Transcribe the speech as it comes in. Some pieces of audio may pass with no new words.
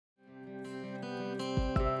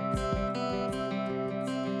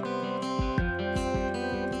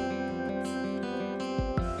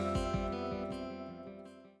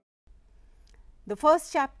The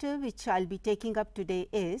first chapter which I will be taking up today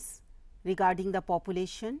is regarding the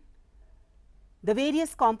population, the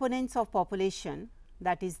various components of population,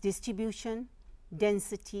 that is distribution,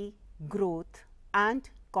 density, growth and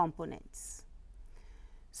components.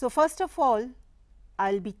 So, first of all,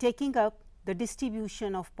 I will be taking up the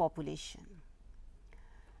distribution of population.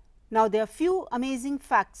 Now, there are few amazing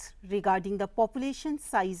facts regarding the population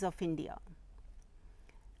size of India.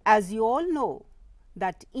 As you all know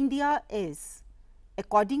that India is,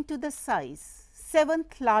 according to the size,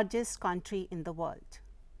 7th largest country in the world,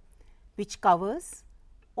 which covers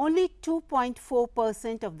only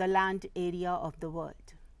 2.4% of the land area of the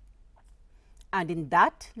world. And in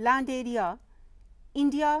that land area,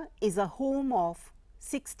 India is a home of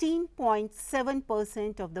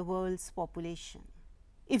 16.7% of the world's population.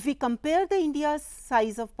 If we compare the India's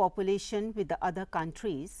size of population with the other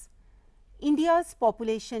countries, India's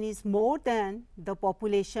population is more than the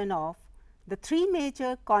population of the 3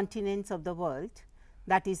 major continents of the world,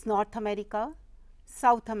 that is North America,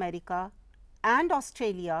 South America and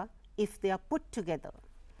Australia, if they are put together.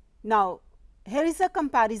 Now, here is a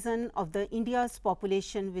comparison of the India's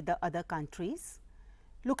population with the other countries.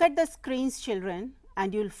 Look at the screens, children,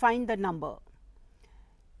 and you will find the number.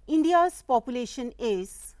 India's population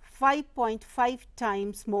is 5.5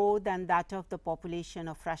 times more than that of the population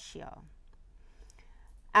of Russia.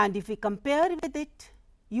 And if we compare with it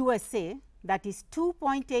USA, that is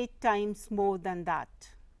 2.8 times more than that.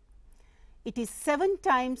 It is 7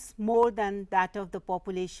 times more than that of the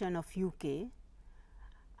population of UK.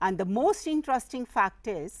 And the most interesting fact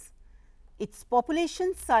is its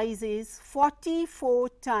population size is 44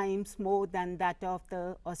 times more than that of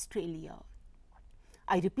the Australia.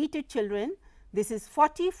 I repeat it, children, this is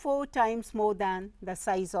 44 times more than the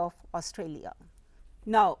size of Australia.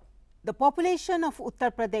 Now, the population of Uttar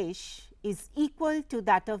Pradesh is equal to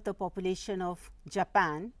that of the population of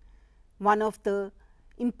Japan, one of the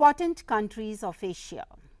important countries of Asia.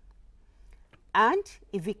 And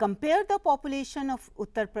if we compare the population of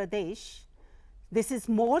Uttar Pradesh, this is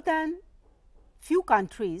more than few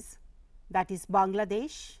countries, that is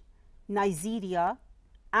Bangladesh, Nigeria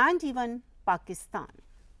and even Pakistan.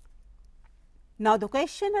 Now, the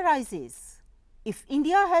question arises, if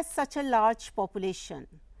India has such a large population,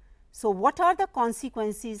 so what are the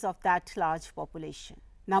consequences of that large population?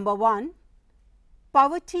 Number 1,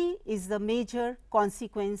 poverty is the major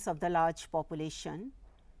consequence of the large population,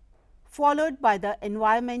 followed by the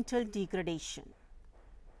environmental degradation.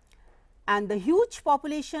 And the huge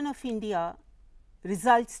population of India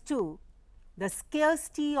results to the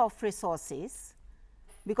scarcity of resources,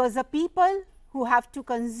 because the people who have to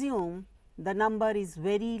consume, the number is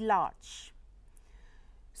very large.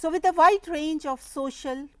 So, with a wide range of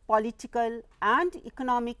social, political and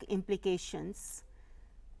economic implications,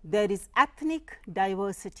 there is ethnic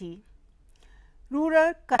diversity,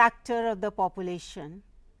 rural character of the population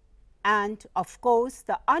and of course,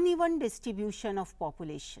 the uneven distribution of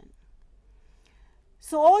population.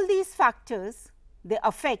 So, all these factors, they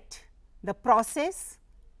affect the process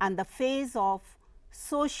and the phase of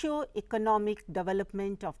socio-economic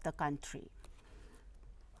development of the country.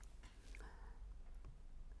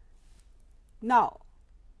 Now,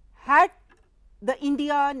 had the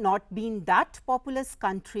India not been that populous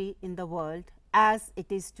country in the world as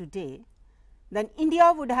it is today, then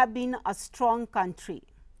India would have been a strong country.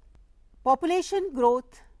 Population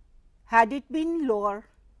growth, had it been lower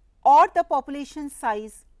or the population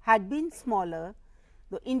size had been smaller,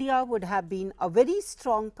 India would have been a very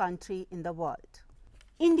strong country in the world.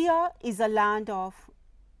 India is a land of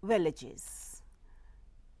villages.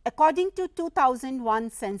 According to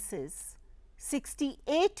 2001 census,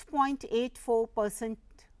 68.84%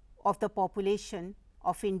 of the population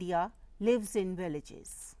of India lives in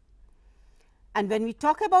villages. And when we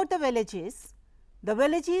talk about the villages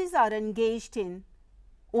are engaged in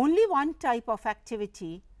only one type of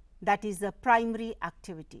activity, that is the primary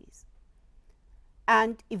activities.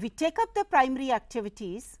 And if we take up the primary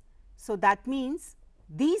activities, so that means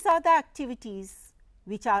these are the activities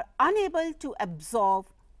which are unable to absorb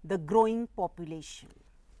the growing population.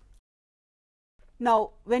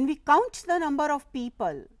 Now, when we count the number of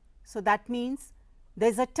people, so that means there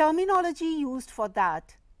is a terminology used for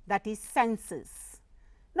that, that is census.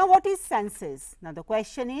 Now, what is census? Now, the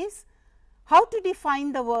question is how to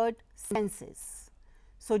define the word census.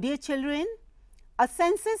 So, dear children, a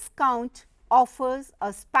census count offers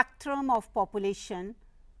a spectrum of population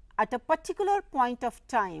at a particular point of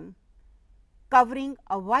time, covering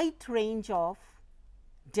a wide range of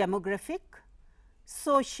demographic,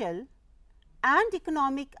 social and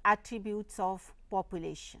economic attributes of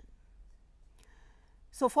population.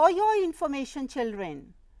 So, for your information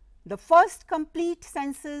children, the first complete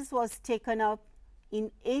census was taken up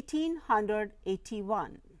in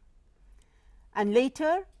 1881, and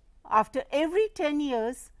later after every 10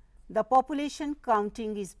 years the population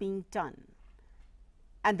counting is being done,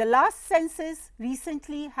 and the last census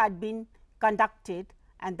recently had been conducted,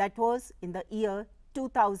 and that was in the year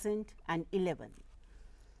 2011.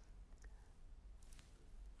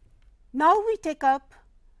 Now we take up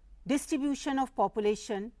distribution of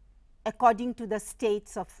population according to the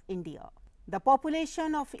states of India. The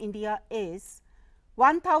population of India is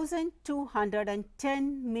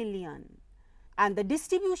 1210 million, and the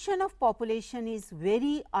distribution of population is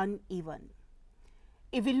very uneven.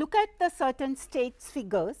 If we look at the certain states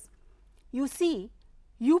figures, you see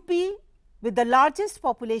UP with the largest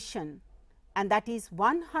population, and that is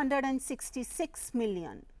 166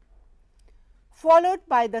 million, followed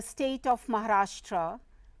by the state of Maharashtra,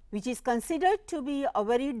 which is considered to be a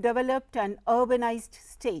very developed and urbanized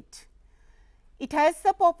state. It has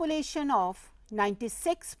the population of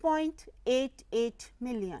 96.88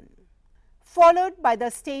 million, followed by the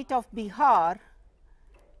state of Bihar,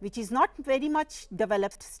 which is not very much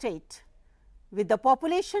developed state, with the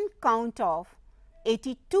population count of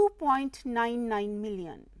 82.99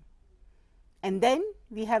 million. And then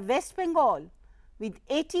we have West Bengal with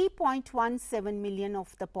 80.17 million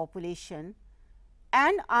of the population,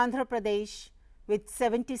 and Andhra Pradesh with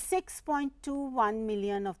 76.21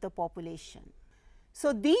 million of the population.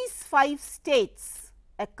 So, these 5 states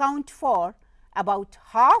account for about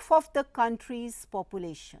half of the country's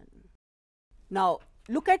population. Now,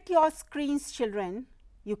 look at your screens children.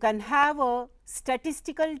 You can have a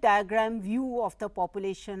statistical diagram view of the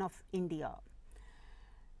population of India.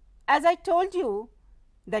 As I told you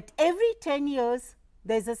that every 10 years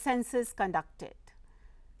there is a census conducted.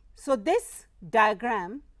 So, this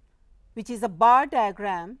diagram, which is a bar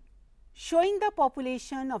diagram showing the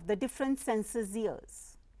population of the different census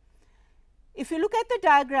years. If you look at the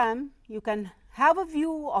diagram, you can have a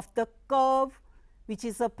view of the curve, which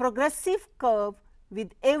is a progressive curve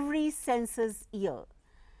with every census year.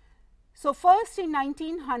 So, first in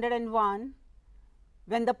 1901,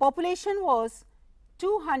 when the population was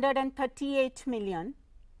 238 million,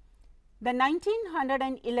 the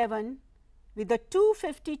 1911 with the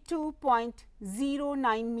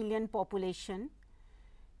 252.09 million population,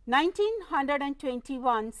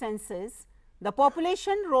 1921 census, the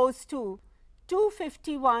population rose to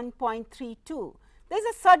 251.32. There is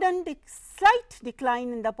a sudden slight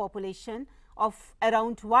decline in the population of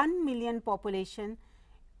around 1 million population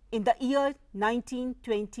in the year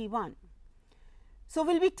 1921. So,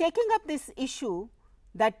 we will be taking up this issue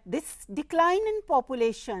that this decline in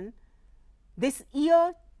population this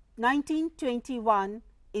year 1921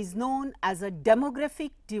 is known as a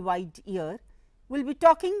demographic divide year. We will be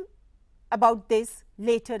talking about this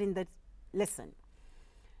later in the lesson.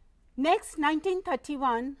 Next,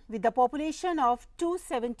 1931 with the population of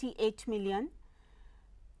 278 million,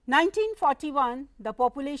 1941 the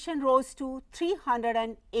population rose to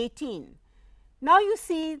 318. Now, you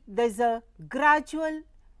see there is a gradual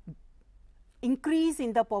increase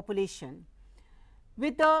in the population.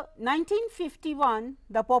 With the 1951,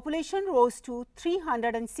 the population rose to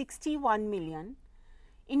 361 million.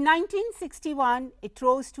 In 1961, it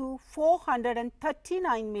rose to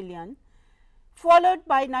 439 million, followed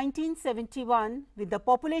by 1971 with the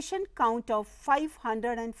population count of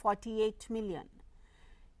 548 million.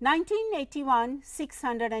 1981,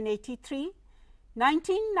 683,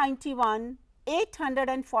 1991,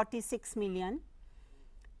 846 million,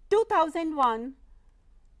 2001,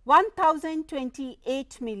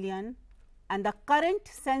 1028 million, and the current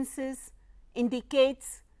census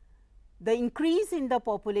indicates the increase in the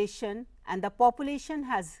population, and the population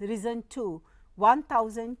has risen to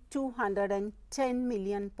 1210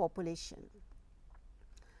 million population.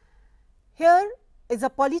 Here is a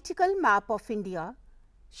political map of India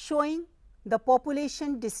showing the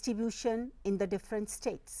population distribution in the different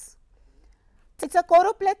states. It is a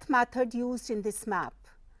choropleth method used in this map,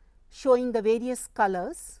 showing the various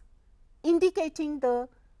colors indicating the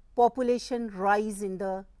population rise in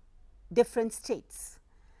the different states.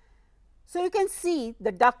 So, you can see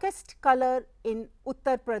the darkest color in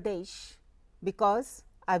Uttar Pradesh, because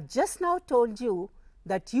I have just now told you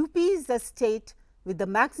that UP is the state with the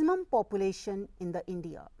maximum population in the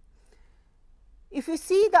India. If you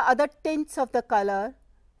see the other tints of the color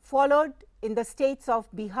followed in the states of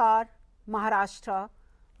Bihar, Maharashtra,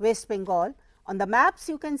 West Bengal, on the maps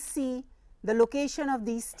you can see the location of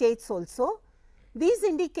these states also. These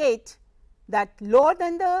indicate that lower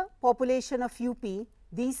than the population of UP,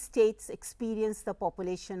 these states experience the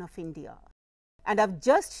population of India. And I have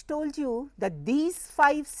just told you that these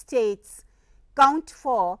 5 states count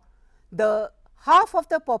for the half of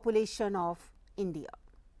the population of India.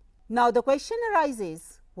 Now, the question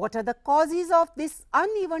arises, what are the causes of this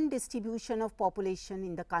uneven distribution of population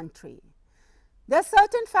in the country? There are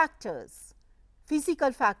certain factors,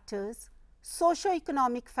 physical factors,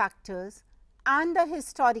 socio-economic factors and the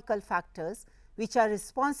historical factors which are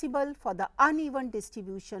responsible for the uneven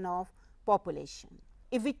distribution of population.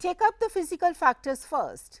 If we take up the physical factors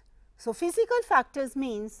first, so physical factors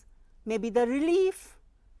means maybe the relief,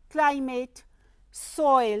 climate,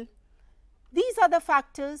 soil, these are the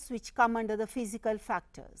factors which come under the physical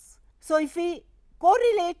factors. So, if we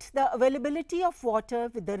correlate the availability of water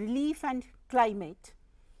with the relief and climate,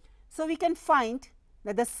 so we can find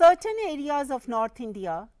that the certain areas of North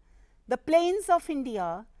India, the plains of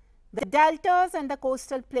India, the deltas and the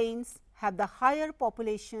coastal plains have the higher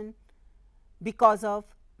population because of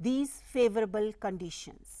these favorable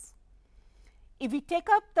conditions. If we take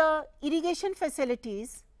up the irrigation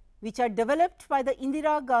facilities which are developed by the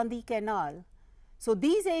Indira Gandhi Canal, so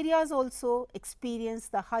these areas also experience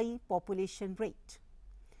the high population rate.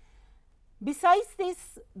 Besides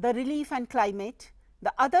this, the relief and climate,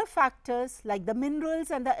 the other factors like the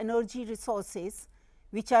minerals and the energy resources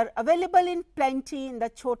which are available in plenty in the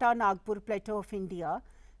Chota Nagpur plateau of India.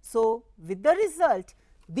 So, with the result,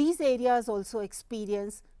 these areas also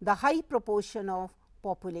experience the high proportion of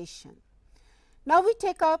population. Now, we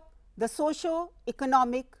take up the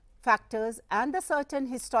socio-economic factors and the certain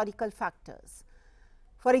historical factors.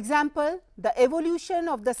 For example, the evolution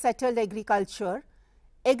of the settled agriculture,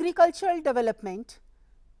 agricultural development,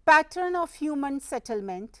 pattern of human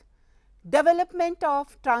settlement, development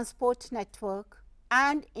of transport network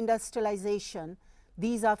and industrialization.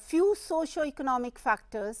 These are few socio-economic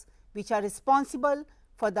factors which are responsible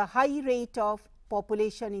for the high rate of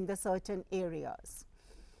population in the certain areas.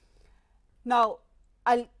 Now,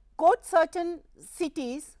 I will quote certain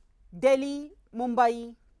cities: Delhi,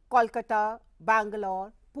 Mumbai, Kolkata,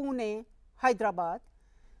 Bangalore, Pune, Hyderabad.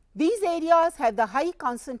 These areas have the high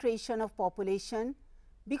concentration of population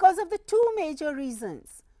because of the two major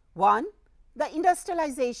reasons. One, the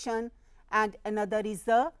industrialization, and another is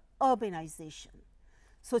the urbanization.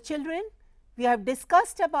 So, children, we have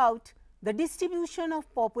discussed about the distribution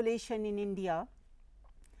of population in India,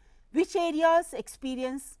 which areas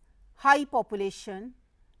experience high population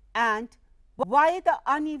and why the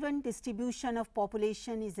uneven distribution of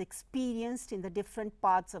population is experienced in the different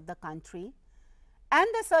parts of the country, and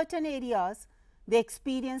the certain areas they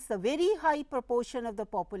experience the very high proportion of the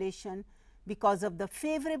population because of the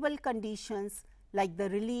favorable conditions like the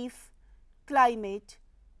relief, climate,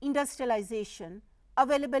 industrialization,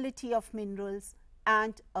 availability of minerals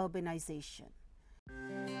and urbanization.